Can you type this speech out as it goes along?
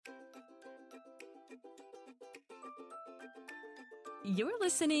You're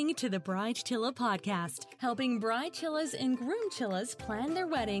listening to the Bride Chilla podcast, helping bride chillas and groom chillas plan their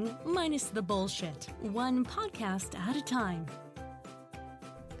wedding minus the bullshit, one podcast at a time.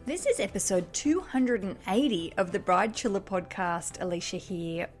 This is episode 280 of the Bride Chilla podcast. Alicia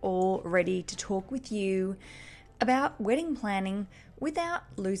here, all ready to talk with you about wedding planning without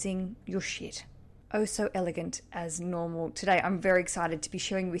losing your shit. Oh, so elegant as normal. Today, I'm very excited to be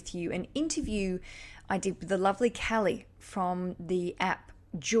sharing with you an interview I did with the lovely Callie from the app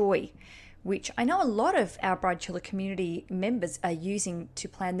Joy, which I know a lot of our Bride Chilla community members are using to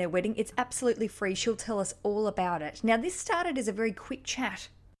plan their wedding. It's absolutely free. She'll tell us all about it. Now, this started as a very quick chat.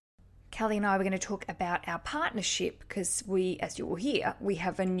 Callie and I were going to talk about our partnership because we, as you will hear, we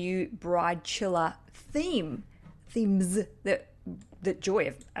have a new Bride Chilla themes that Joy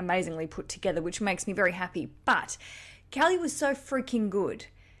have amazingly put together, which makes me very happy. But Callie was so freaking good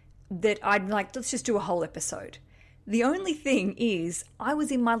that I'd like, let's just do a whole episode. The only thing is, I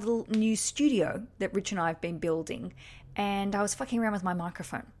was in my little new studio that Rich and I have been building, and I was fucking around with my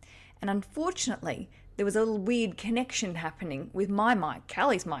microphone. And unfortunately, there was a little weird connection happening with my mic.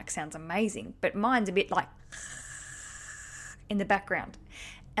 Callie's mic sounds amazing, but mine's a bit like in the background.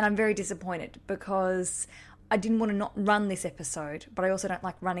 And I'm very disappointed because I didn't want to not run this episode, but I also don't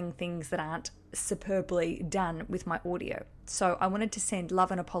like running things that aren't superbly done with my audio. So I wanted to send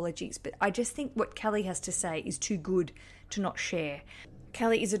love and apologies, but I just think what Callie has to say is too good to not share.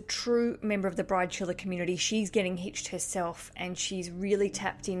 Callie is a true member of the Bride Chilla community. She's getting hitched herself, and she's really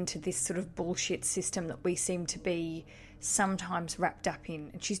tapped into this sort of bullshit system that we seem to be sometimes wrapped up in.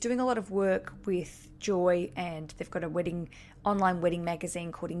 And she's doing a lot of work with Joy, and they've got a online wedding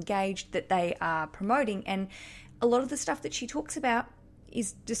magazine called Engaged that they are promoting. And a lot of the stuff that she talks about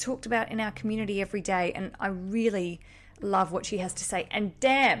is just talked about in our community every day. And I really love what she has to say. And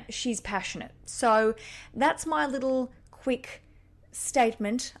damn, she's passionate. So that's my little quick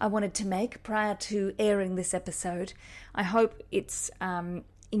statement I wanted to make prior to airing this episode. I hope it's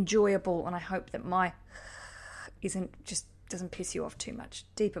enjoyable, and I hope that my doesn't piss you off too much.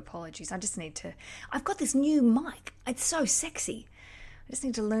 Deep apologies. I've got this new mic. It's so sexy. I just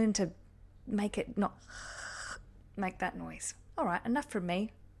need to learn to make it not make that noise. All right, enough from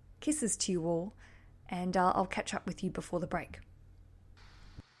me. Kisses to you all, and I'll catch up with you before the break.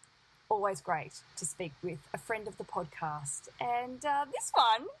 Always great to speak with a friend of the podcast. And this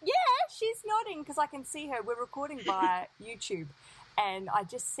one, yeah, she's nodding because I can see her. We're recording via YouTube. And I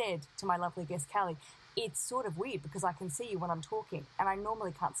just said to my lovely guest, Callie, it's sort of weird because I can see you when I'm talking and I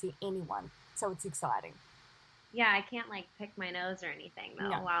normally can't see anyone. So it's exciting. Yeah, I can't pick my nose or anything though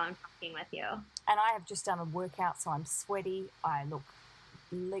while I'm talking with you. And I have just done a workout, so I'm sweaty. I look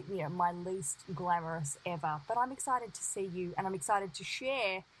my least glamorous ever. But I'm excited to see you, and I'm excited to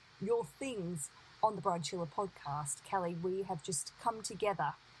share your things on the Bride Chilla podcast. Callie, we have just come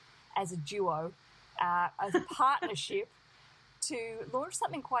together as a duo, as a partnership to launch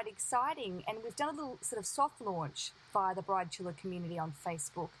something quite exciting. And we've done a little sort of soft launch via the Bride Chilla community on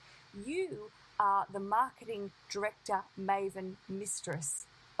Facebook. You are the marketing director, maven, mistress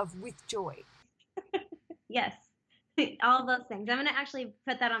of With Joy. Yes. All those things. I'm going to actually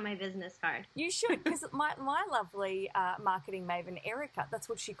put that on my business card. You should, because my lovely marketing maven, Erica, that's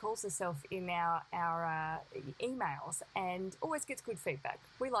what she calls herself in our emails, and always gets good feedback.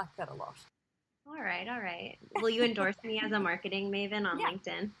 We like that a lot. All right. Will you endorse me as a marketing maven on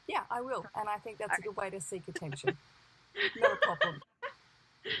LinkedIn? Yeah, I will, and I think that's a good way to seek attention. Not a problem.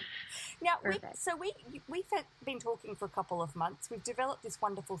 Now, we've been talking for a couple of months. We've developed this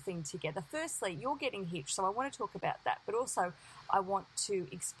wonderful thing together. Firstly, you're getting hitched, so I want to talk about that. But also, I want to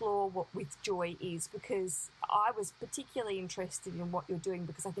explore what With Joy is, because I was particularly interested in what you're doing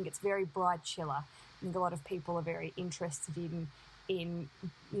because I think it's very Bride Chilla. I think a lot of people are very interested in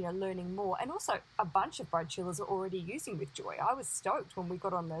learning more. And also, a bunch of Bride Chillas are already using With Joy. I was stoked when we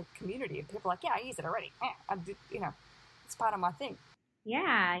got on the community and people were like, yeah, I use it already. It's part of my thing.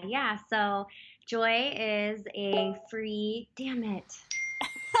 Yeah. So Joy is a free, damn it.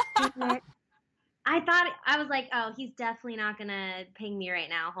 I was like, oh, he's definitely not going to ping me right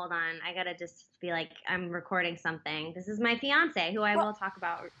now. Hold on. I got to just be like, I'm recording something. This is my fiance who I will talk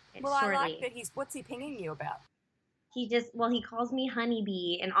about shortly. I like that what's he pinging you about? He calls me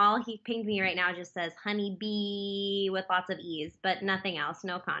Honeybee, and all he pinged me right now just says Honeybee with lots of E's, but nothing else,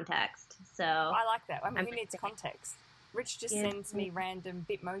 no context. So I like that. I mean, who needs context? Rich just sends me random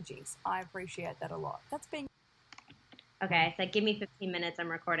Bitmojis. I appreciate that a lot. That's being... Okay, so give me 15 minutes. I'm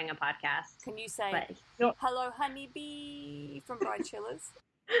recording a podcast. Can you say, hello, Honeybee from Bride Chillas?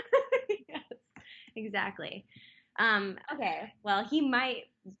 Yes, exactly. Okay, well, he might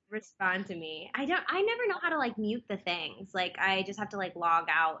respond to me. I never know how to like mute the things. Like I just have to like log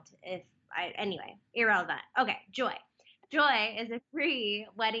out anyway, irrelevant. Okay, Joy. Joy is a free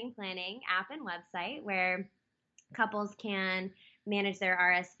wedding planning app and website where couples can manage their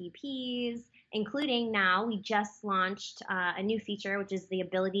RSVPs, including now we just launched a new feature, which is the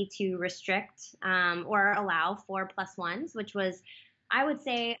ability to restrict or allow 4+1s, which was, I would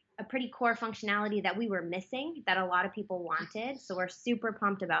say, a pretty core functionality that we were missing that a lot of people wanted. So we're super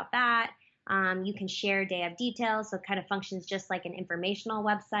pumped about that. You can share day of details, so it kind of functions just like an informational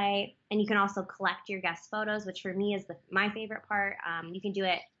website. And you can also collect your guest photos, which for me is my favorite part. You can do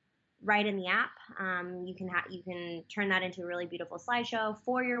it right in the app. You can turn that into a really beautiful slideshow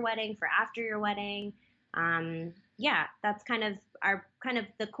for your wedding, for after your wedding. Yeah, that's kind of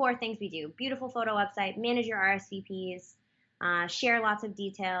the core things we do. Beautiful photo website, manage your RSVPs, share lots of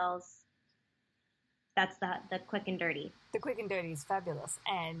details. That's the quick and dirty. The quick and dirty is fabulous,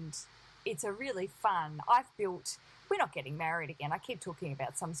 and it's a really fun. We're not getting married again. I keep talking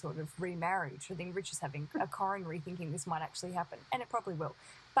about some sort of remarriage. I think Rich is having a coronary thinking this might actually happen, and it probably will.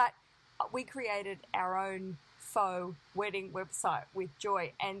 But we created our own faux wedding website with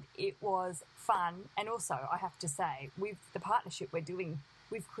Joy, and it was fun. And also, I have to say, with the partnership we're doing,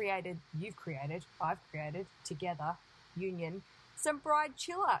 you've created, I've created, together, union, some bride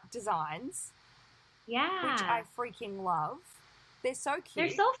chiller designs. Yeah. Which I freaking love. They're so cute. They're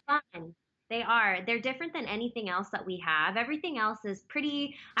so fun. They are. They're different than anything else that we have. Everything else is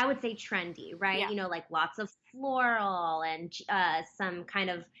pretty, I would say, trendy, right? Yeah. You know, like lots of floral and some kind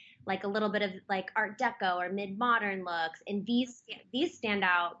of like a little bit of like Art Deco or mid-modern looks. And these stand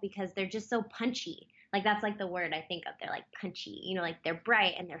out because they're just so punchy. Like that's like the word I think of. They're like punchy. You know, like they're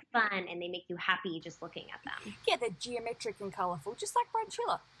bright and they're fun and they make you happy just looking at them. Yeah, they're geometric and colourful, just like bride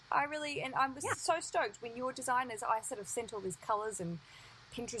chiller. I was so stoked when your designers, I sort of sent all these colours and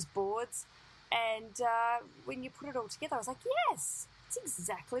Pinterest boards, and when you put it all together, I was like, yes, it's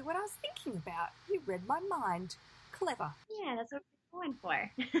exactly what I was thinking about. You read my mind. Clever. Yeah, that's what we're going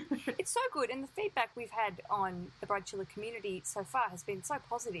for. It's so good, and the feedback we've had on the Bride Chiller community so far has been so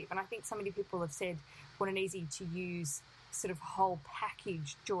positive, and I think so many people have said what an easy-to-use sort of whole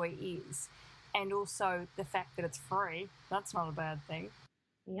package Joy is, and also the fact that it's free. That's not a bad thing.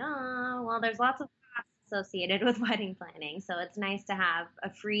 Yeah, well, there's lots of costs associated with wedding planning, so it's nice to have a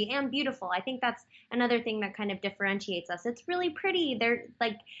free and beautiful. I think that's another thing that kind of differentiates us. It's really pretty. They're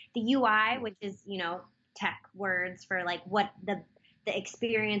like the UI, which is, you know, tech words for like what the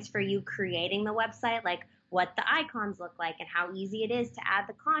experience for you creating the website, like what the icons look like and how easy it is to add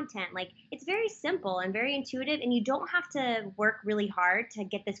the content. Like it's very simple and very intuitive, and you don't have to work really hard to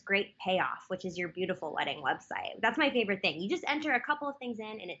get this great payoff, which is your beautiful wedding website. That's my favorite thing. You just enter a couple of things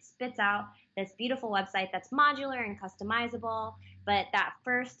in and it spits out this beautiful website that's modular and customizable, but that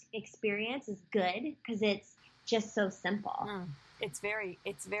first experience is good because it's just so simple. It's very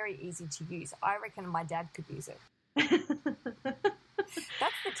easy to use. I reckon my dad could use it.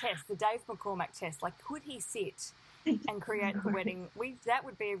 That's the test, the Dave McCormack test. Like, could he sit and create the wedding? That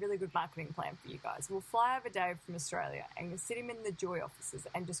would be a really good marketing plan for you guys. We'll fly over Dave from Australia and sit him in the Joy offices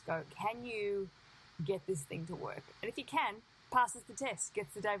and just go, can you get this thing to work? And if you can, passes the test,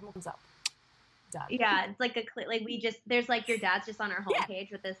 gets the Dave McCormack up. Done. Yeah, it's like there's like your dad's just on our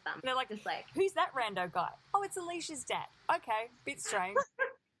homepage with his thumb. They're like, just like, who's that rando guy? Oh, it's Alicia's dad. Okay, bit strange.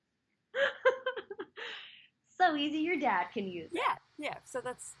 So easy, your dad can use it. Yeah. So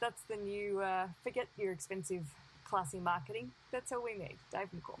that's the new. Forget your expensive, classy marketing. That's all we need. Dave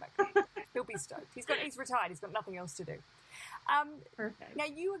McCormack. He'll be stoked. He's retired. He's got nothing else to do. Perfect. Now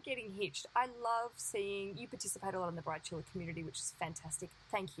you are getting hitched. I love seeing you participate a lot in the Bride Chiller community, which is fantastic.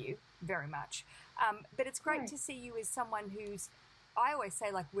 Thank you very much. But it's great to see you as someone who's. I always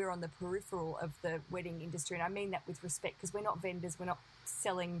say like we're on the peripheral of the wedding industry, and I mean that with respect because we're not vendors. We're not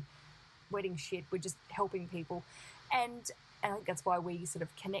selling wedding shit. We're just helping people, and I think that's why we sort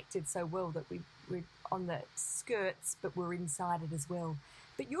of connected so well, that we're on the skirts but we're inside it as well.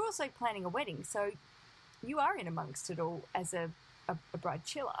 But you're also planning a wedding, so you are in amongst it all as a bride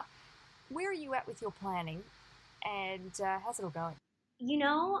chiller. Where are you at with your planning, and how's it all going? You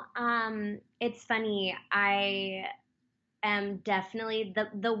know, it's funny. I am definitely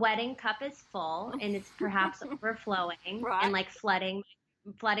the wedding cup is full and it's perhaps overflowing Right. and like flooding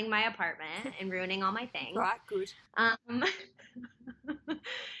my apartment and ruining all my things. Right, good.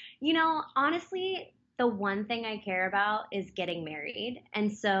 You know, honestly, the one thing I care about is getting married.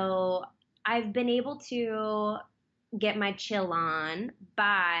 And so I've been able to get my chill on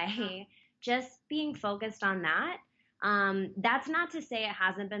by just being focused on that. That's not to say it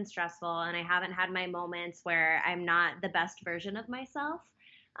hasn't been stressful and I haven't had my moments where I'm not the best version of myself.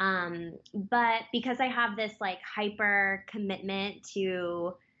 But because I have this like hyper commitment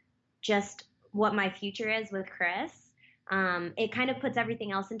to just what my future is with Chris, it kind of puts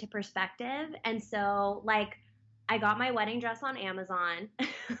everything else into perspective. And so, like, I got my wedding dress on Amazon.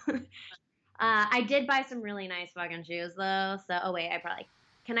 I did buy some really nice fucking shoes, though. So, oh wait,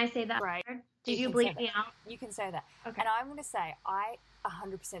 can I say that? Right. Did you bleep me out? You can say that. Okay. And I'm going to say, I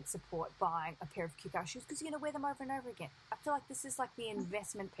 100% support buying a pair of kick-ass shoes because you're going to wear them over and over again. I feel like this is like the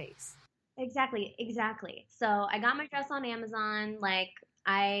investment piece. Exactly. So I got my dress on Amazon. Like,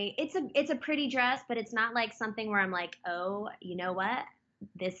 it's a pretty dress, but it's not like something where I'm like, oh, you know what?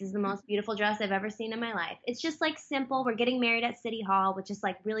 This is the most beautiful dress I've ever seen in my life. It's just like simple. We're getting married at City Hall with just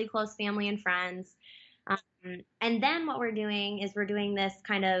like really close family and friends. And then what we're doing is we're doing this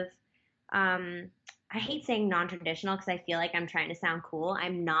kind of, I hate saying non-traditional because I feel like I'm trying to sound cool.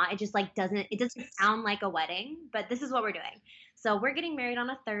 I'm not. It just like doesn't sound like a wedding, but this is what we're doing. So we're getting married on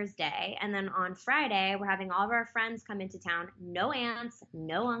a Thursday, and then on Friday, we're having all of our friends come into town. No aunts,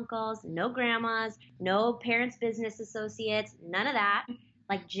 no uncles, no grandmas, no parents' business associates, none of that.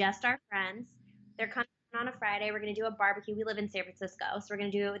 Like just our friends. They're coming on a Friday. We're going to do a barbecue. We live in San Francisco, so we're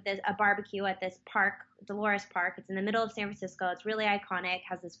going to do a barbecue at this park, Dolores Park. It's in the middle of San Francisco. It's really iconic,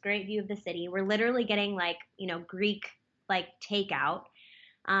 has this great view of the city. We're literally getting like, Greek like takeout.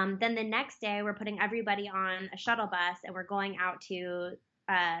 Then the next day, we're putting everybody on a shuttle bus and we're going out to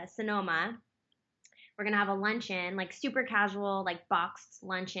Sonoma. We're going to have a luncheon, like super casual, like boxed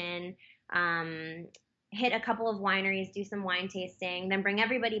luncheon, hit a couple of wineries, do some wine tasting, then bring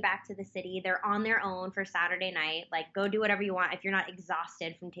everybody back to the city. They're on their own for Saturday night. Like, go do whatever you want if you're not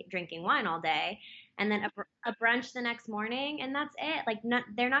exhausted from drinking wine all day. And then a brunch the next morning, and that's it. Like,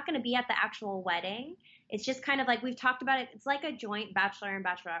 they're not going to be at the actual wedding. It's just kind of like we've talked about it. It's like a joint bachelor and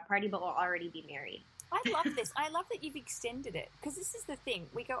bachelorette party, but we'll already be married. I love this. I love that you've extended it because this is the thing.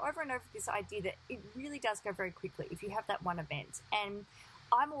 We go over and over this idea that it really does go very quickly if you have that one event. And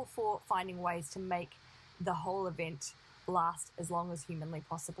I'm all for finding ways to make the whole event last as long as humanly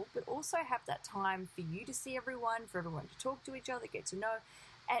possible, but also have that time for you to see everyone, for everyone to talk to each other, get to know.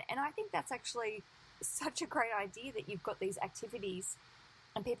 And I think that's actually such a great idea that you've got these activities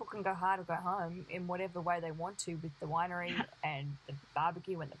and people can go hard or go home in whatever way they want to with the winery and the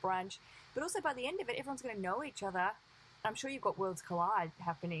barbecue and the brunch. But also by the end of it, everyone's going to know each other. I'm sure you've got Worlds Collide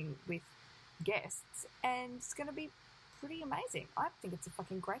happening with guests and it's going to be pretty amazing. I think it's a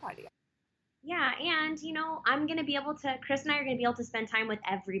fucking great idea. Yeah, and, I'm going to be able to, Chris and I are going to be able to spend time with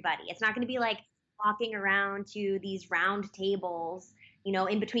everybody. It's not going to be like walking around to these round tables,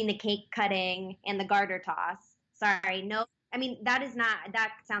 in between the cake cutting and the garter toss. Sorry, no. I mean, that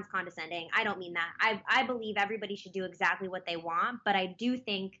sounds condescending. I don't mean that. I believe everybody should do exactly what they want, but I do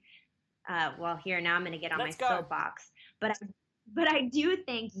think, here, now I'm going to get on my soapbox. But I do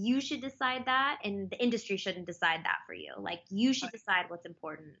think you should decide that, and the industry shouldn't decide that for you. Like, you should decide what's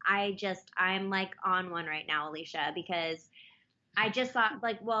important. I'm like on one right now, Alicia, because I just thought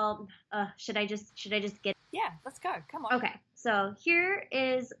like, should I just get? Yeah, let's go. Come on. Okay. So here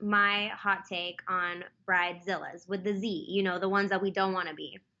is my hot take on Bridezillas with the Z, the ones that we don't want to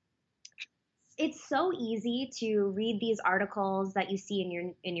be. It's so easy to read these articles that you see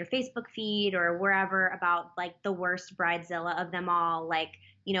in your Facebook feed or wherever about like the worst bridezilla of them all, like,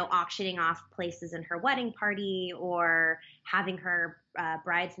 auctioning off places in her wedding party or having her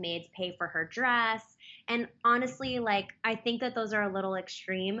bridesmaids pay for her dress. And honestly, like, I think that those are a little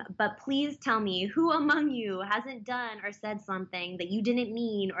extreme, but please tell me who among you hasn't done or said something that you didn't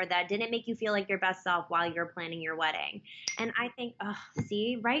mean or that didn't make you feel like your best self while you're planning your wedding. And I think,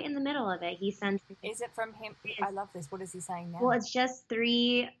 see, right in the middle of it, he sends. Is it from him? I love this. What is he saying now? Well, it's just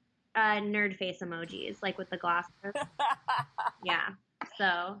 3 nerd face emojis, like with the glasses. Yeah.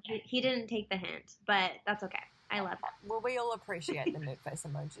 So he didn't take the hint, but that's okay. I love it. Well, we all appreciate the nerd face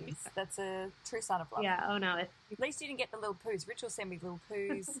emojis. That's a true sign of love. Yeah. Oh no. At least you didn't get the little poos. Rich will send me little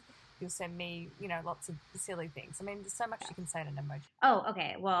poos. You'll send me, lots of silly things. I mean, there's so much you can say to an emoji. Oh,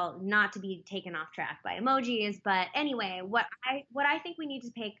 okay. Well, not to be taken off track by emojis, but anyway, what I think we need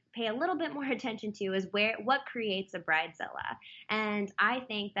to pay a little bit more attention to is what creates a bridezilla. And I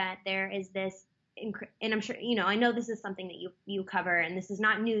think that there is this, and I'm sure, I know this is something that you cover, and this is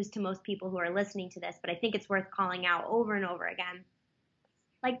not news to most people who are listening to this, but I think it's worth calling out over and over again.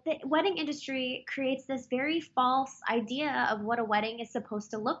 Like, the wedding industry creates this very false idea of what a wedding is supposed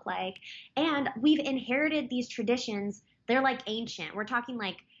to look like. And we've inherited these traditions. They're like ancient. We're talking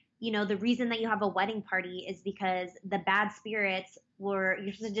like, the reason that you have a wedding party is because the bad spirits you're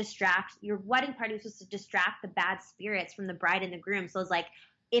supposed to distract, your wedding party was supposed to distract the bad spirits from the bride and the groom. So it's like,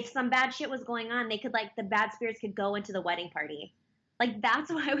 if some bad shit was going on, the bad spirits could go into the wedding party. Like, that's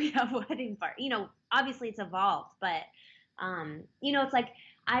why we have wedding party. Obviously it's evolved, but, it's like,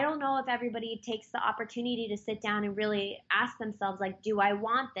 I don't know if everybody takes the opportunity to sit down and really ask themselves, like, do I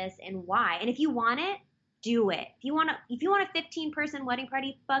want this and why? And if you want it, do it. If you want a 15-person wedding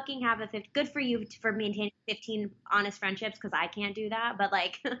party, fucking have a 50. Good for you for maintaining 15 honest friendships, because I can't do that. But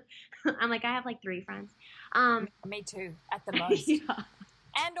like, I'm like, I have like 3 friends. Me too, at the most. Yeah.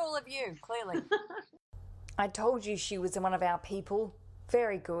 And all of you, clearly. I told you she was one of our people.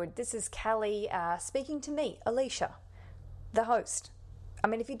 Very good. This is Callie speaking to me, Alicia, the host. I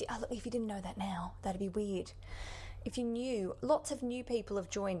mean, if you didn't know that now, that'd be weird. If you knew, lots of new people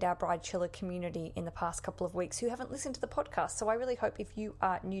have joined our Bride Chiller community in the past couple of weeks who haven't listened to the podcast. So I really hope if you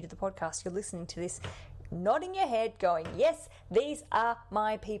are new to the podcast, you're listening to this, nodding your head, going, yes, these are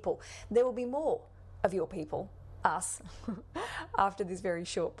my people. There will be more of your people, us, after this very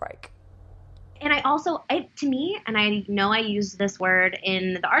short break. And I also, to me, and I know I used this word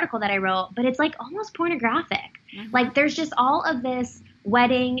in the article that I wrote, but it's like almost pornographic. Mm-hmm. Like, there's just all of this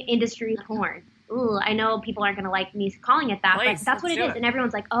wedding industry porn. Ooh, I know people aren't going to like me calling it that, but that's what it is. And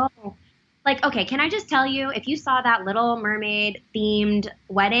everyone's like, oh, like, okay, can I just tell you, if you saw that Little Mermaid themed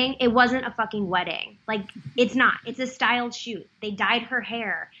wedding, it wasn't a fucking wedding. Like, it's not. It's a styled shoot. They dyed her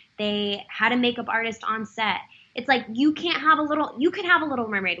hair. They had a makeup artist on set. It's like, you can have a Little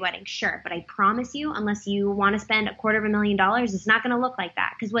Mermaid wedding, sure, but I promise you, unless you want to spend $250,000, it's not going to look like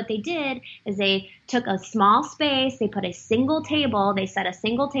that. Because what they did is they took a small space, they put a single table, they set a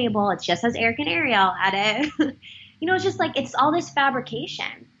single table, it's just as Eric and Ariel had it. It's just like, it's all this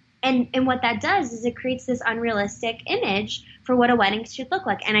fabrication. And what that does is it creates this unrealistic image for what a wedding should look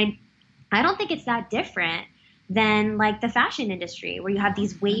like. And I don't think it's that different than like the fashion industry, where you have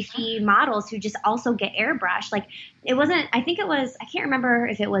these wafy models who just also get airbrushed. Like, I can't remember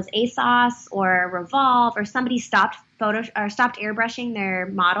if it was ASOS or Revolve or somebody stopped airbrushing their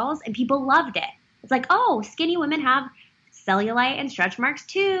models, and people loved it. It's like, oh, skinny women have cellulite and stretch marks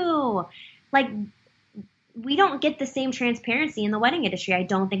too. Like, we don't get the same transparency in the wedding industry. I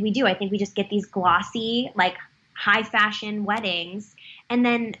don't think we do. I think we just get these glossy, like, high fashion weddings. And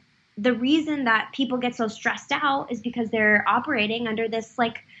then the reason that people get so stressed out is because they're operating under this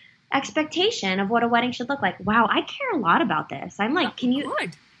like expectation of what a wedding should look like. Wow, I care a lot about this. I'm like, can you?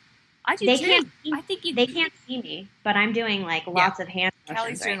 Good. I do too. They can't see me, but I'm doing like lots of hand motions.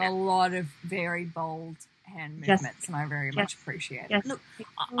 Kelly's doing a lot of very bold hand movements, and I very much appreciate it. Look,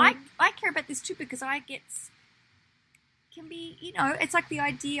 I care about this too, because can be, it's like the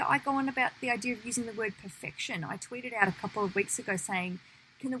idea, I go on about the idea of using the word perfection. I tweeted out a couple of weeks ago saying,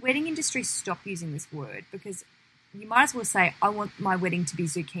 can the wedding industry stop using this word? Because you might as well say, I want my wedding to be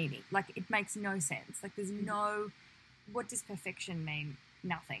zucchini. Like, it makes no sense. Like, what does perfection mean?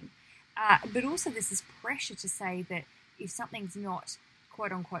 Nothing. But also there's this pressure to say that if something's not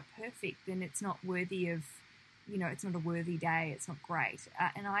quote unquote perfect, then it's not worthy of, it's not a worthy day. It's not great.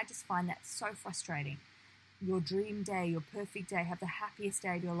 And I just find that so frustrating. Your dream day, your perfect day, have the happiest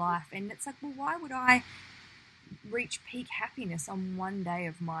day of your life. And it's like, well, why would I reach peak happiness on one day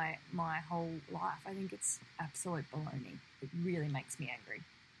of my whole life? I think it's absolute baloney. It really makes me angry.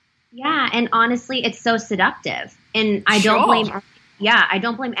 Yeah, and honestly, it's so seductive. And I don't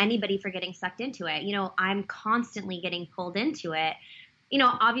blame anybody for getting sucked into it. I'm constantly getting pulled into it.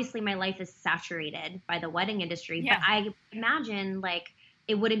 Obviously my life is saturated by the wedding industry, but I imagine like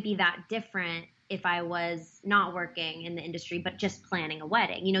it wouldn't be that different if I was not working in the industry, but just planning a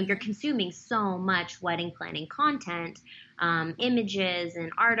wedding. You're consuming so much wedding planning content, images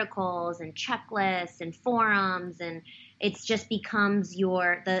and articles and checklists and forums, and it's just becomes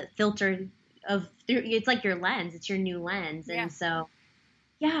the filter it's like your lens, it's your new lens. And so,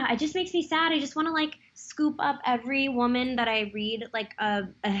 it just makes me sad. I just want to like scoop up every woman that I read like a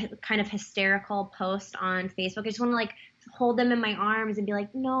kind of hysterical post on Facebook. I just want to like hold them in my arms and be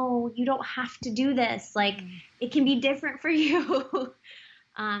like, no, you don't have to do this. Like, it can be different for you.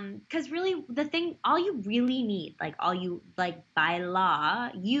 Because really all you really need, by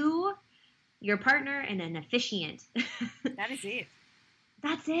law, your partner, and an officiant. That is it.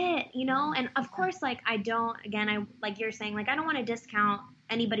 That's it, and of course, like, I like you're saying, like, I don't want to discount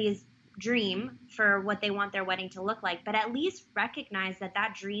anybody's dream for what they want their wedding to look like, but at least recognize that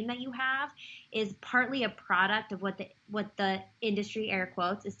dream that you have is partly a product of what the industry, air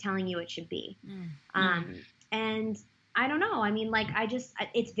quotes, is telling you it should be. And I don't know. I mean, like,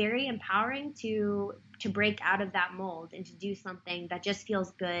 it's very empowering to break out of that mold and to do something that just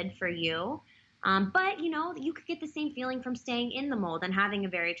feels good for you. But you could get the same feeling from staying in the mold and having a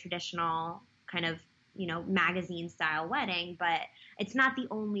very traditional kind of, magazine style wedding, but it's not the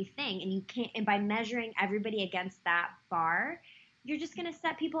only thing. And you can't, and by measuring everybody against that bar, you're just going to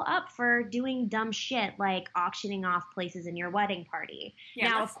set people up for doing dumb shit like auctioning off places in your wedding party. Yeah,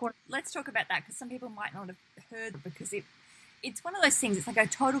 now, of course, let's talk about that because some people might not have heard, because it's one of those things. It's like a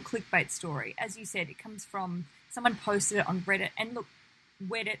total clickbait story. As you said, it comes from someone posted it on Reddit, and look,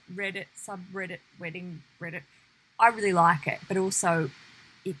 Reddit, subreddit, wedding, Reddit. I really like it, but also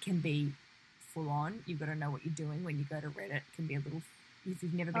it can be full on. You've got to know what you're doing when you go to Reddit. It can be a little, if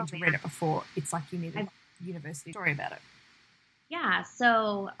you've never been to Reddit before, it's like you need a university story about it. Yeah,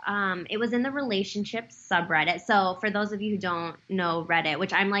 so it was in the relationships subreddit. So for those of you who don't know Reddit,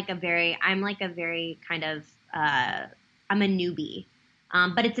 which I'm like a very kind of I'm a newbie,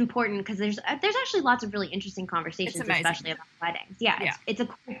 but it's important because there's actually lots of really interesting conversations, especially about weddings. Yeah, it's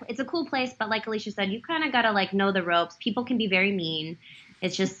a cool place, but like Alicia said, you kind of got to like know the ropes. People can be very mean.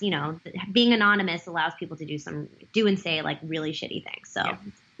 It's just, being anonymous allows people to do and say like really shitty things. So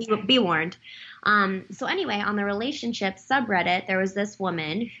be warned. So anyway, on the relationship subreddit, there was this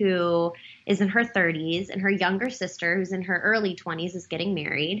woman who is in her 30s, and her younger sister, who's in her early 20s, is getting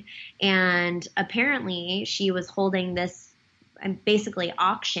married. And apparently she was holding this basically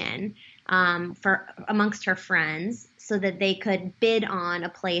auction for amongst her friends so that they could bid on a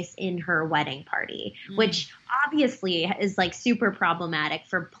place in her wedding party, which obviously is like super problematic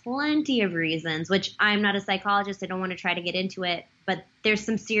for plenty of reasons, which I'm not a psychologist. I don't want to try to get into it, but there's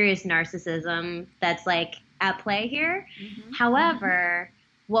some serious narcissism that's like at play here. However,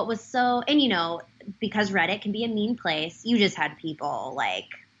 what was and because Reddit can be a mean place, you just had people like,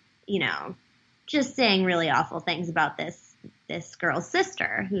 just saying really awful things about this girl's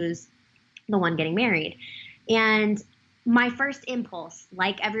sister, who's the one getting married. And my first impulse,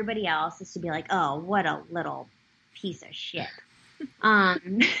 like everybody else, is to be like, oh, what a little piece of shit.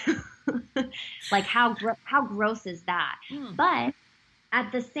 Like how gross is that? But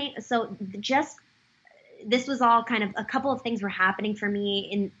at the same, this was all kind of, a couple of things were happening for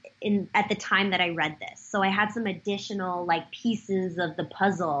me in at the time that I read this. So I had some additional like pieces of the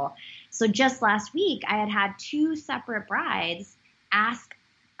puzzle. So just last week, I had 2 separate brides ask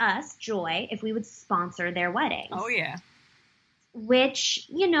us, Joy, if we would sponsor their weddings. Oh, yeah. Which,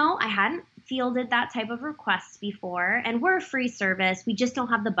 I hadn't fielded that type of request before. And we're a free service. We just don't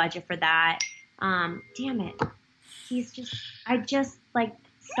have the budget for that. Damn it.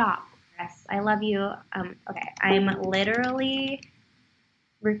 Stop, Chris. I love you. Okay. I'm literally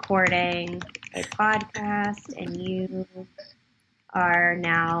recording a podcast, and you are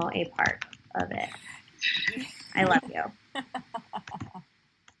now a part of it. I love you.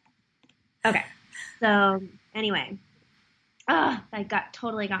 Okay. So anyway, that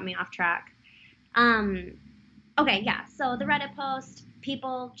totally got me off track. Okay. Yeah. So the Reddit post,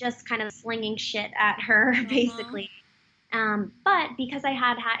 people just kind of slinging shit at her basically. But because I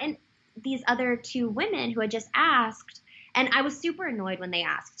had and these other 2 women who had just asked, and I was super annoyed when they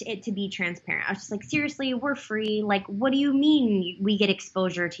asked it to be transparent. I was just like, seriously, we're free. Like, what do you mean we get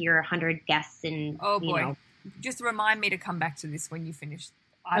exposure to your 100 guests? And oh boy, just remind me to come back to this when you finish.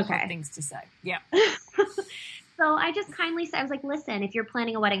 I've got things to say. Yeah. So I just kindly said, I was like, listen, if you're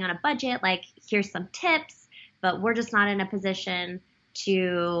planning a wedding on a budget, like here's some tips, but we're just not in a position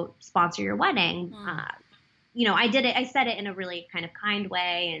to sponsor your wedding. I said it in a really kind of kind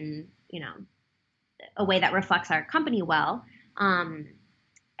way, and, a way that reflects our company well.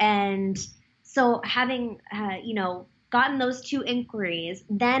 And so having, gotten those 2 inquiries,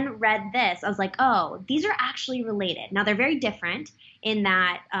 then read this, I was like, oh, these are actually related. Now they're very different in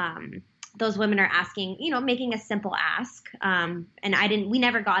that, those women are asking, making a simple ask. And we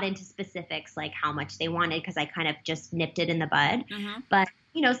never got into specifics like how much they wanted, because I kind of just nipped it in the bud. But,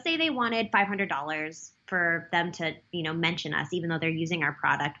 say they wanted $500 for them to, mention us, even though they're using our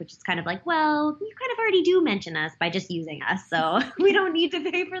product, which is kind of like, well, you kind of already do mention us by just using us. So we don't need to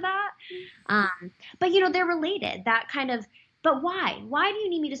pay for that. But, they're related. That kind of, but why? Why do you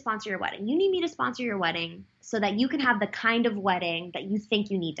need me to sponsor your wedding? You need me to sponsor your wedding so that you can have the kind of wedding that you think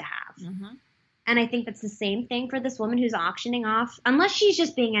you need to have. And I think that's the same thing for this woman who's auctioning off, unless she's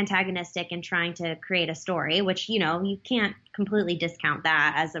just being antagonistic and trying to create a story, which, you can't completely discount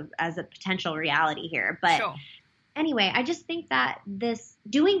that as a potential reality here. But anyway, I just think that this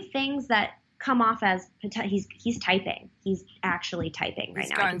doing things that come off as he's typing. He's actually typing right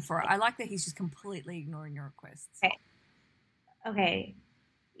now. He's going for it. I like that he's just completely ignoring your requests. Okay.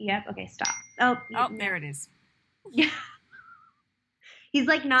 Yep. Okay. Stop. There it is. Yeah. He's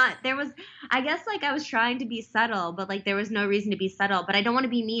like I guess like I was trying to be subtle, but like there was no reason to be subtle, but I don't want to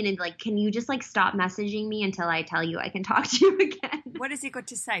be mean and like, can you just like stop messaging me until I tell you I can talk to you again? What has he got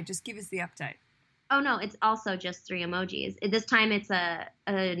to say? Just give us the update. Oh no, it's also just 3 emojis. This time it's a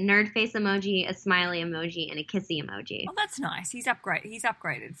nerd face emoji, a smiley emoji, and a kissy emoji. Oh, that's nice. He's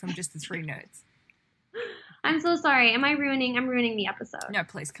upgraded from just the 3 nerds. I'm so sorry. I'm ruining the episode. No,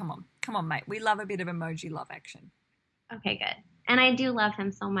 please, come on, mate. We love a bit of emoji love action. Okay, good. And I do love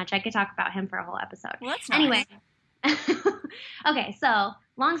him so much. I could talk about him for a whole episode. Well, that's nice. Anyway. Okay, so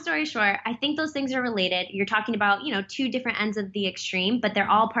long story short, I think those things are related. You're talking about, 2 different ends of the extreme, but they're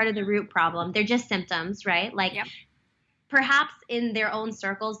all part of the root problem. They're just symptoms, right? Like, yep. Perhaps in their own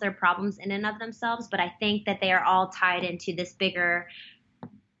circles, they're problems in and of themselves, but I think that they are all tied into this bigger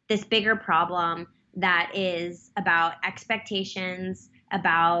problem that is about expectations,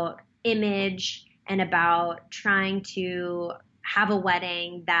 about image, and about trying to have a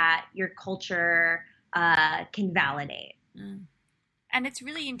wedding that your culture can validate. And it's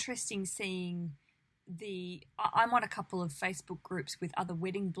really interesting seeing I'm on a couple of Facebook groups with other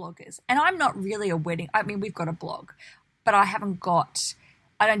wedding bloggers, and I'm not really we've got a blog, but I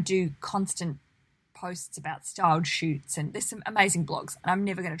don't do constant posts about styled shoots, and there's some amazing blogs, and I'm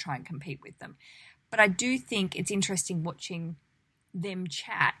never going to try and compete with them. But I do think it's interesting watching them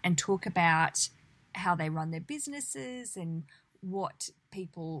chat and talk about how they run their businesses and what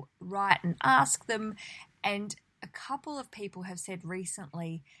people write and ask them. And a couple of people have said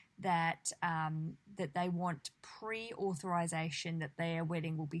recently that that they want pre-authorization that their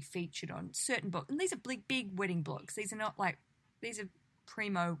wedding will be featured on certain blogs. And these are big wedding blogs. These are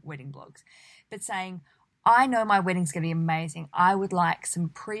primo wedding blogs. But saying, I know my wedding's going to be amazing. I would like some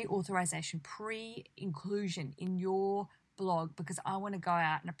pre-authorization, pre-inclusion in your blog because I want to go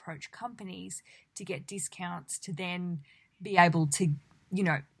out and approach companies to get discounts to then be able to,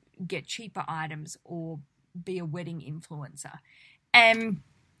 get cheaper items or be a wedding influencer. And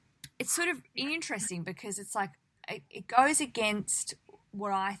it's sort of interesting because it's like it goes against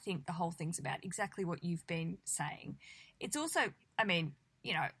what I think the whole thing's about, exactly what you've been saying. It's also,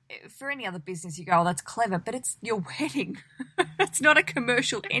 for any other business you go, oh, that's clever, but it's your wedding. It's not a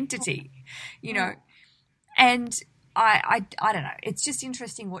commercial entity, And I don't know. It's just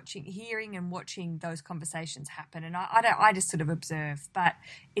interesting hearing and watching those conversations happen. And I just sort of observe, but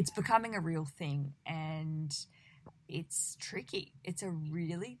it's becoming a real thing and it's tricky. It's a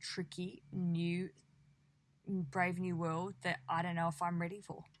really tricky, brave new world that I don't know if I'm ready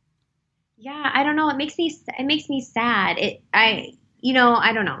for. Yeah, I don't know. It makes me sad. I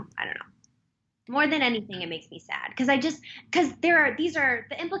don't know. More than anything, it makes me sad because the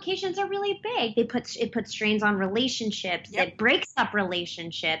implications are really big. It puts strains on relationships. Yep. It breaks up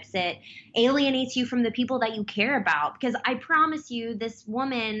relationships. It alienates you from the people that you care about. Because I promise you, this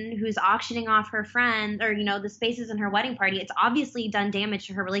woman who's auctioning off her friends or the spaces in her wedding party, it's obviously done damage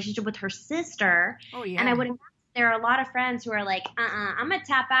to her relationship with her sister. Oh yeah. And I would imagine there are a lot of friends who are like, I'm gonna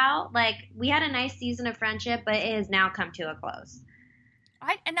tap out. Like we had a nice season of friendship, but it has now come to a close.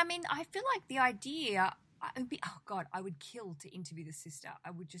 I feel like the idea, I would kill to interview the sister.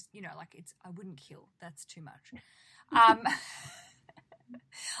 I would just, I wouldn't kill. That's too much.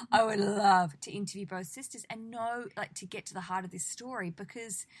 I would love to interview both sisters and to get to the heart of this story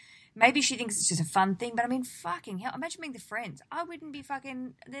because maybe she thinks it's just a fun thing, but fucking hell, imagine being the friends. I wouldn't be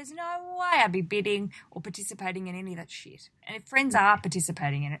there's no way I'd be bidding or participating in any of that shit. And if friends are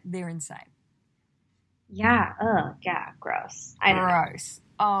participating in it, they're insane. Yeah. Oh, yeah. Gross. Gross.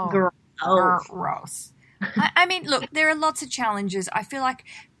 Oh, gross. Look, there are lots of challenges. I feel like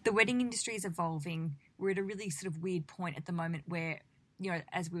the wedding industry is evolving. We're at a really sort of weird point at the moment where,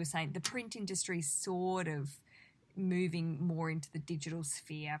 as we were saying, the print industry is sort of moving more into the digital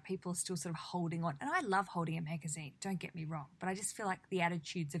sphere. People are still sort of holding on. And I love holding a magazine, don't get me wrong. But I just feel like the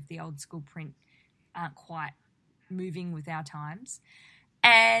attitudes of the old school print aren't quite moving with our times.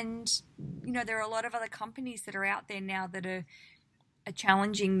 And, there are a lot of other companies that are out there now that are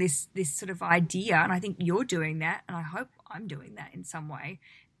challenging this sort of idea. And I think you're doing that. And I hope I'm doing that in some way.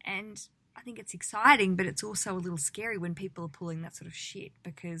 And I think it's exciting, but it's also a little scary when people are pulling that sort of shit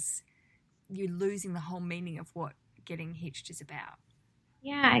because you're losing the whole meaning of what getting hitched is about.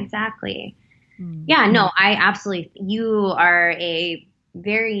 Yeah, exactly. Yeah, no, you are a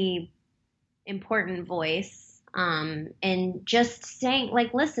very important voice. And just saying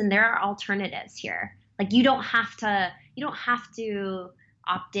listen, there are alternatives here. You don't have to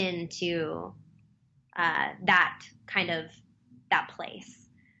opt into that place.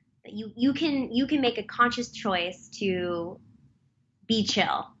 You can make a conscious choice to be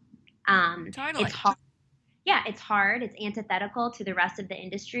chill. Totally. It's hard. Yeah, it's hard. It's antithetical to the rest of the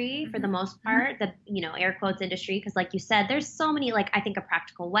industry for the most part, the, air quotes industry. Because like you said, there's so many, I think A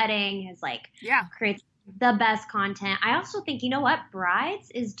Practical Wedding has creates the best content. I also think, you know what, Brides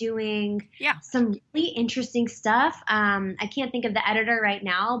is doing some really interesting stuff. I can't think of the editor right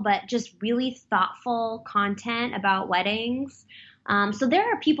now, but just really thoughtful content about weddings. So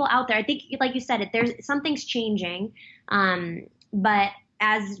there are people out there. I think, like you said, there's something's changing. But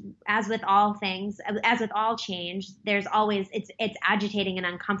as with all things, as with all change, there's always it's agitating and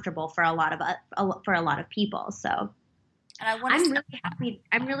uncomfortable for a lot of people. So. And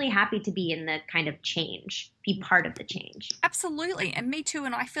I'm really happy to be in the kind of change, be part of the change. Absolutely. And me too.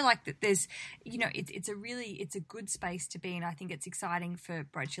 And I feel like that there's, it's a good space to be in. I think it's exciting for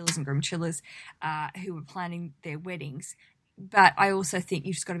bride chillers and groom chillers who are planning their weddings. But I also think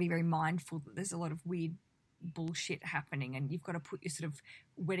you've just got to be very mindful that there's a lot of weird bullshit happening, and you've got to put your sort of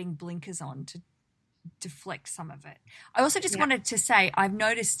wedding blinkers on to deflect some of it. I also just wanted to say, I've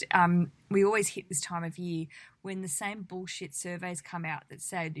noticed we always hit this time of year when the same bullshit surveys come out that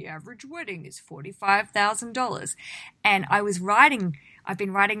say the average wedding is $45,000. And I've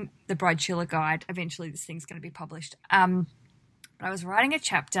been writing the Bride Chiller Guide. Eventually this thing's going to be published. But I was writing a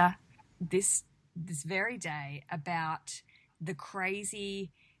chapter this very day about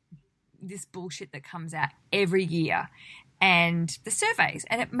this bullshit that comes out every year and the surveys,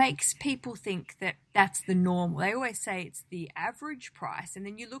 and it makes people think that that's the norm. They always say it's the average price, and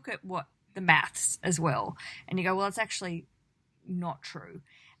then you look at what the maths as well, and you go, well, it's actually not true.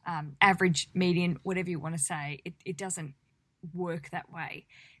 Average, median, whatever you want to say, it doesn't work that way.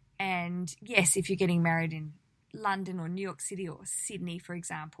 And yes, if you're getting married in London or New York City or Sydney, for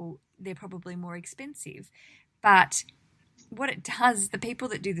example, they're probably more expensive. But what it does, the people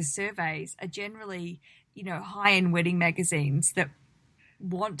that do the surveys are generally, high-end wedding magazines that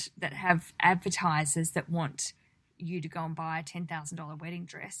have advertisers that want you to go and buy a $10,000 wedding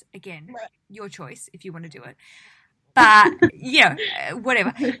dress. Again, your choice if you want to do it. But,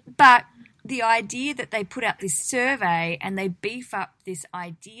 whatever. But the idea that they put out this survey and they beef up this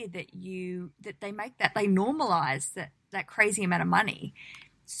idea that they normalize that crazy amount of money.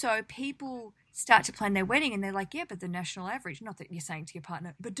 So people start to plan their wedding and they're like, yeah, but the national average, not that you're saying to your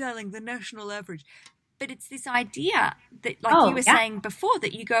partner, but darling, the national average. But it's this idea that, like you were saying before,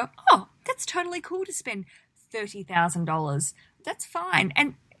 that you go, oh, that's totally cool to spend $30,000. That's fine.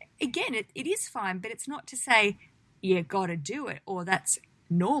 And again, it is fine, but it's not to say you got to do it or that's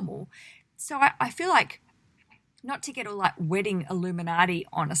normal. So I feel like, not to get all like wedding Illuminati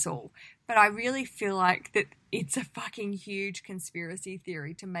on us all, but I really feel like that it's a fucking huge conspiracy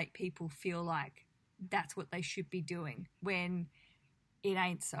theory to make people feel like that's what they should be doing when it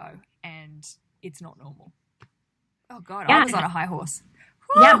ain't so and it's not normal. Oh God, I was on a high horse.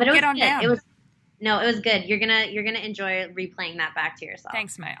 Whew, yeah, but it was on good. down. It was good. You're gonna enjoy replaying that back to yourself.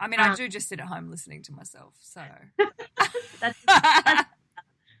 Thanks, mate. I mean, I do just sit at home listening to myself, so. that's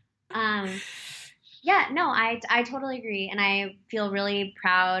Yeah, no, I totally agree. And I feel really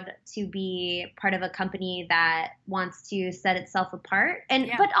proud to be part of a company that wants to set itself apart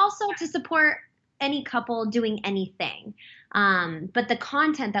but also to support any couple doing anything. But the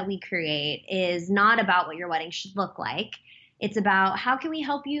content that we create is not about what your wedding should look like. It's about how can we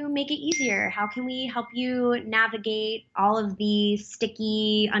help you make it easier? How can we help you navigate all of the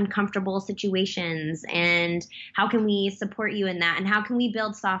sticky, uncomfortable situations? And how can we support you in that? And how can we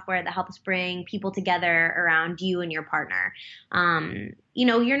build software that helps bring people together around you and your partner?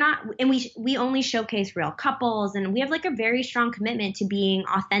 You're not, and we only showcase real couples, and we have like a very strong commitment to being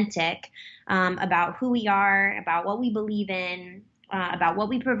authentic about who we are, about what we believe in, about what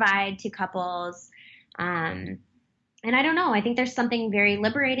we provide to couples. And I don't know, I think there's something very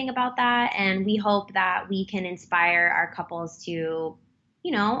liberating about that. And we hope that we can inspire our couples to,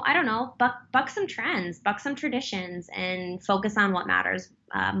 buck some trends, buck some traditions, and focus on what matters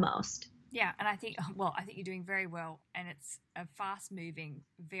most. Yeah, and I think you're doing very well, and it's a fast-moving,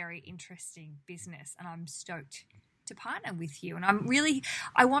 very interesting business, and I'm stoked to partner with you. And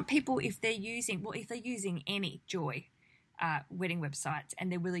I want people, if they're using any Joy wedding websites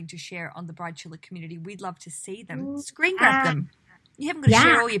and they're willing to share on the Bride Chiller community, we'd love to see them. Screen grab them. You haven't got to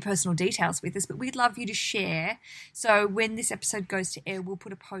share all your personal details with us, but we'd love you to share. So when this episode goes to air, we'll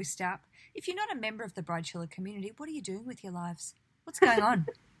put a post up. If you're not a member of the Bride Chiller community, what are you doing with your lives? What's going on?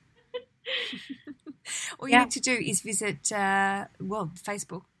 All you need to do is visit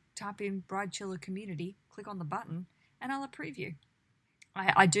Facebook, type in Bride Chiller community, click on the button, and I'll approve you.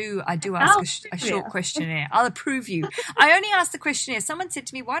 I do ask a short questionnaire. I'll approve you. I only asked the questionnaire. Someone said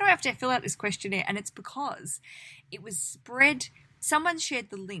to me, why do I have to fill out this questionnaire? And it's because it was spread. Someone shared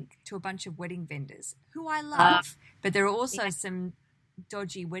the link to a bunch of wedding vendors who I love, but there are also some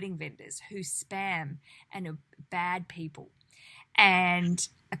dodgy wedding vendors who spam and are bad people. And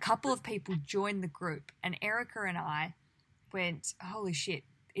a couple of people joined the group, and Erica and I went, holy shit,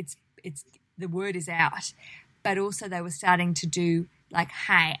 it's the word is out. But also they were starting to do like,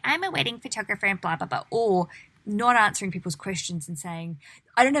 hey, I'm a wedding photographer and blah, blah, blah, or not answering people's questions and saying,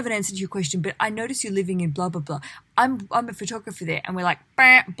 I don't have an answer to your question, but I notice you're living in blah, blah, blah. I'm a photographer there. And we're like,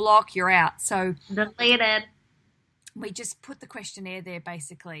 block, you're out. So deleted. We just put the questionnaire there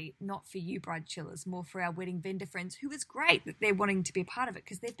basically, not for you bride chillers, more for our wedding vendor friends, who is great that they're wanting to be a part of it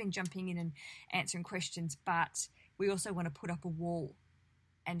because they've been jumping in and answering questions, but we also want to put up a wall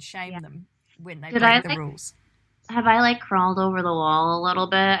and shame them when they break the rules. Have I crawled over the wall a little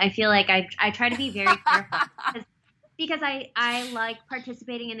bit? I feel like I try to be very careful because I like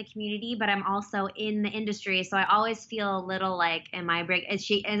participating in the community, but I'm also in the industry, so I always feel a little like,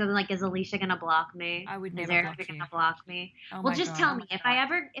 is Alicia gonna block me? I would never. Is Erica gonna block me? Oh well, just tell me if I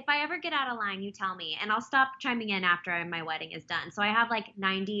ever get out of line. You tell me, and I'll stop chiming in after my wedding is done. So I have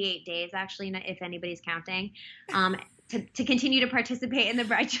 98 days actually, if anybody's counting, to continue to participate in the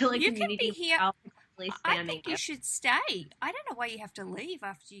Bride Chilla community. You can be here. I think you should stay. I don't know why you have to leave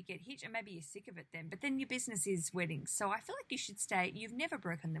after you get hitched, and maybe you're sick of it then. But then your business is weddings, so I feel like you should stay. You've never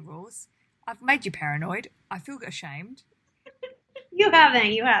broken the rules. I've made you paranoid. I feel ashamed. You haven't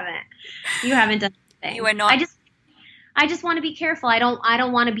done anything. You are not. I just want to be careful. I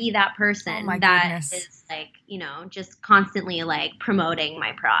don't want to be that person goodness. Is just constantly promoting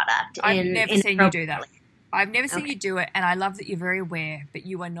my product. I've never seen you do that. I've never seen you do it, and I love that you're very aware, but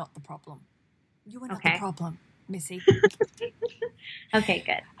you are not the problem. You are not the problem, Missy. Okay,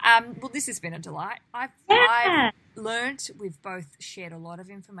 good. Well, this has been a delight. I've learnt. We've both shared a lot of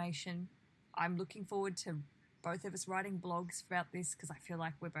information. I'm looking forward to both of us writing blogs about this because I feel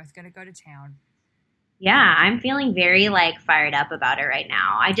like we're both going to go to town. Yeah, I'm feeling very fired up about it right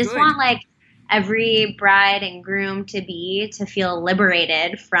now. I just want every bride and groom to feel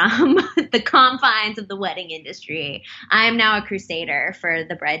liberated from the confines of the wedding industry. I am now a crusader for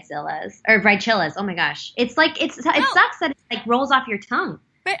the Bridezillas or Bride Chillas. Oh my gosh. It sucks that it rolls off your tongue.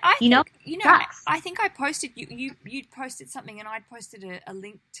 But I think I posted you posted something, and I posted a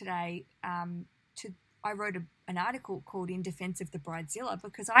link today I wrote an article called In Defense of the Bridezilla,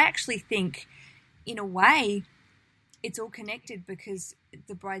 because I actually think in a way it's all connected, because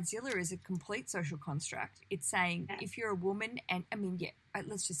the Bridezilla is a complete social construct. It's saying if you're a woman, and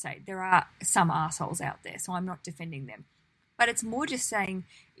let's just say there are some assholes out there, so I'm not defending them. But it's more just saying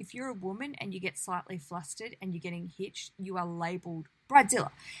if you're a woman and you get slightly flustered and you're getting hitched, you are labelled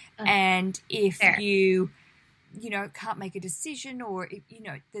Bridezilla. And if you can't make a decision, or,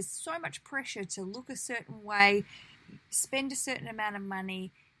 there's so much pressure to look a certain way, spend a certain amount of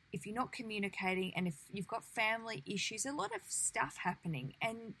money, if you're not communicating, and if you've got family issues, a lot of stuff happening,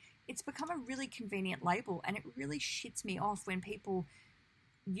 and it's become a really convenient label, and it really shits me off when people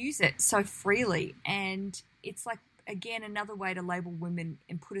use it so freely. And it's again, another way to label women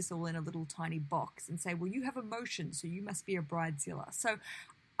and put us all in a little tiny box and say, well, you have emotions, so you must be a Bridezilla. So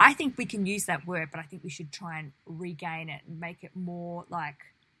I think we can use that word, but I think we should try and regain it and make it more like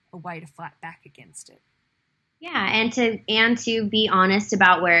a way to fight back against it. Yeah, and to be honest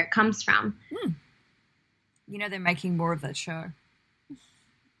about where it comes from. They're making more of that show.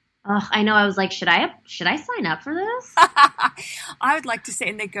 Oh, I know. I was like, should I sign up for this? I would like to see,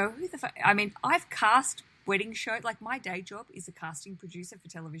 and they go, who the fuck? I mean, I've cast wedding shows. My day job is a casting producer for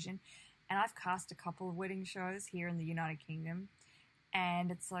television, and I've cast a couple of wedding shows here in the United Kingdom,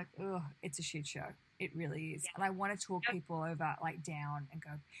 and it's it's a shit show. It really is. And I want to talk people over, down, and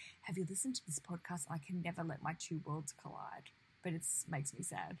go, have you listened to this podcast? I can never let my two worlds collide. But it makes me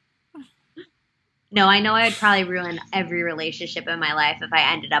sad. No, I know I would probably ruin every relationship in my life if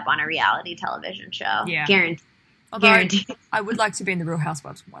I ended up on a reality television show. Yeah. Guaranteed. I would like to be in the Real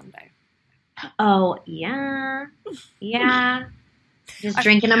Housewives one day. Oh, yeah. Yeah. Just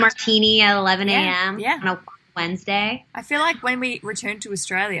drinking a martini at 11 a.m. on a Wednesday. I feel like when we return to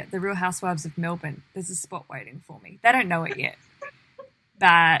Australia, the Real Housewives of Melbourne, there's a spot waiting for me. They don't know it yet.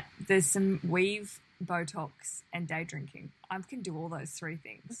 But there's some weave, Botox, and day drinking. I can do all those three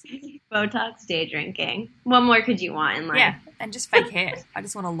things. Botox, day drinking. What more could you want in life? Yeah, and just fake hair. I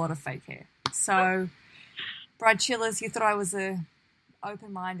just want a lot of fake hair. So, Bride Chillers, you thought I was a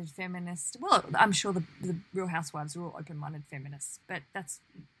open-minded feminist. Well, I'm sure the Real Housewives are all open-minded feminists, but that's,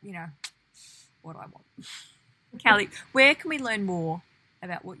 what I want. Callie, where can we learn more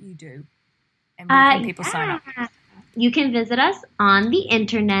about what you do, and where can people sign up? You can visit us on the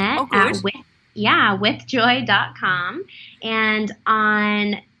internet at withjoy.com, and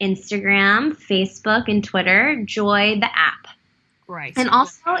on Instagram, Facebook, and Twitter, Joy the app. Great. And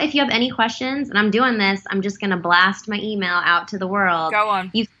also, if you have any questions, and I'm doing this, I'm just going to blast my email out to the world. Go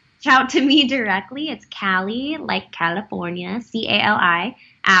on. You can reach out to me directly. It's Callie, like California, CALI,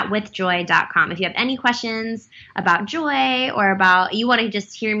 @withjoy.com. If you have any questions about Joy or about you want to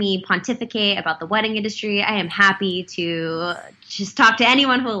just hear me pontificate about the wedding industry, I am happy to just talk to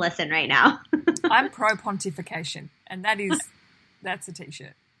anyone who will listen right now. I'm pro pontification, and that's a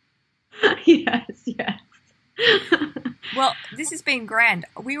t-shirt. Yes. Well, this has been grand.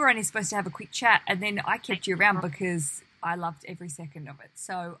 We were only supposed to have a quick chat, and then I kept you around because I loved every second of it.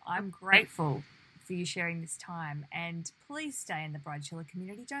 So I'm grateful for you sharing this time, and please stay in the Bridechilla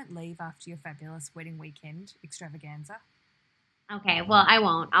community. Don't leave after your fabulous wedding weekend extravaganza. Okay, well, I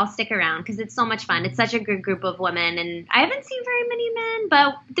won't. I'll stick around because it's so much fun. It's such a good group of women, and I haven't seen very many men,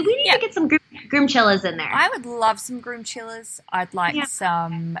 but we need to get some groom chillas in there. I would love some groom chillas. I'd like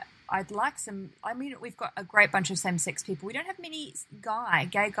some. I mean, we've got a great bunch of same-sex people. We don't have many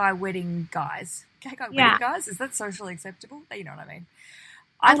gay guy wedding guys. Gay guy wedding guys? Is that socially acceptable? You know what I mean?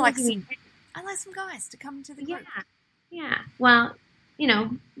 I'd like some guys to come to the group. Yeah. Well,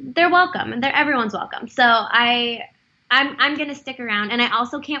 they're welcome, and everyone's welcome. So I'm gonna stick around, and I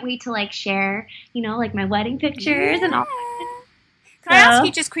also can't wait to share, my wedding pictures and all. Can I ask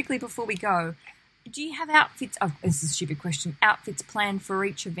you just quickly before we go? Do you have outfits? Oh, this is a stupid question. Outfits planned for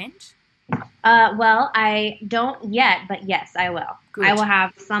each event? Well, I don't yet, but yes, I will. Good. I will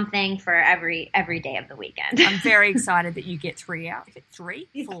have something for every day of the weekend. I'm very excited that you get 3 outfits. 3?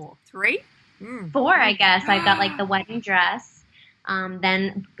 4? 3? 4, I guess. I've got the wedding dress.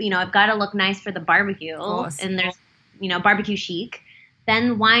 Then I've got to look nice for the barbecue, and there's barbecue chic.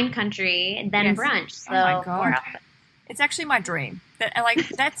 Then wine country, then brunch. So oh my God. It's actually my dream. If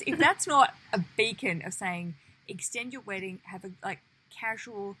that's not a beacon of saying extend your wedding, have a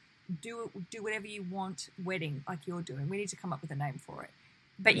casual, do whatever you want wedding like you're doing. We need to come up with a name for it.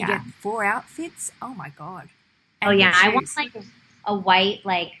 But you get 4 outfits. Oh my God. And I want a white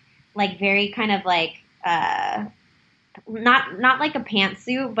very kind of not like a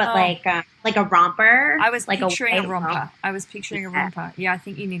pantsuit, but like a romper. I was picturing a romper. Yeah, I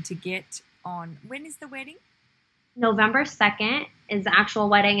think you need to get on. When is the wedding? November 2nd is the actual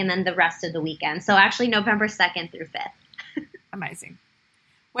wedding, and then the rest of the weekend. So actually November 2nd through 5th. Amazing.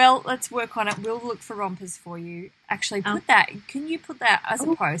 Well, let's work on it. We'll look for rompers for you. Actually, can you put that as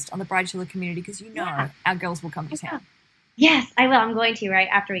a post on the Bridechilla community? Because our girls will come to town. Yes, I will. I'm going to right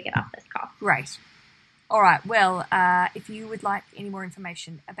after we get off this call. Great. All right. Well, if you would like any more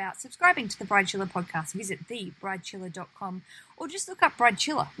information about subscribing to the Bridechilla podcast, visit thebridechilla.com or just look up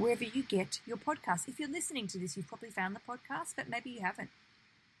Bridechilla wherever you get your podcast. If you're listening to this, you've probably found the podcast, but maybe you haven't.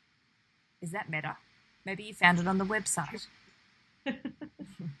 Is that meta? Maybe you found it on the website.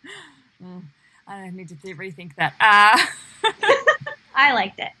 I need to rethink that. I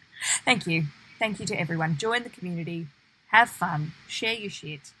liked it. Thank you. Thank you to everyone. Join the community. Have fun. Share your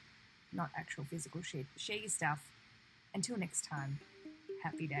shit. Not actual physical shit. Share your stuff. Until next time,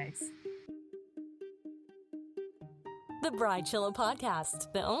 happy days. The Bridechilla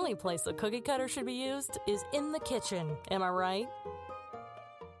podcast. The only place a cookie cutter should be used is in the kitchen. Am I right?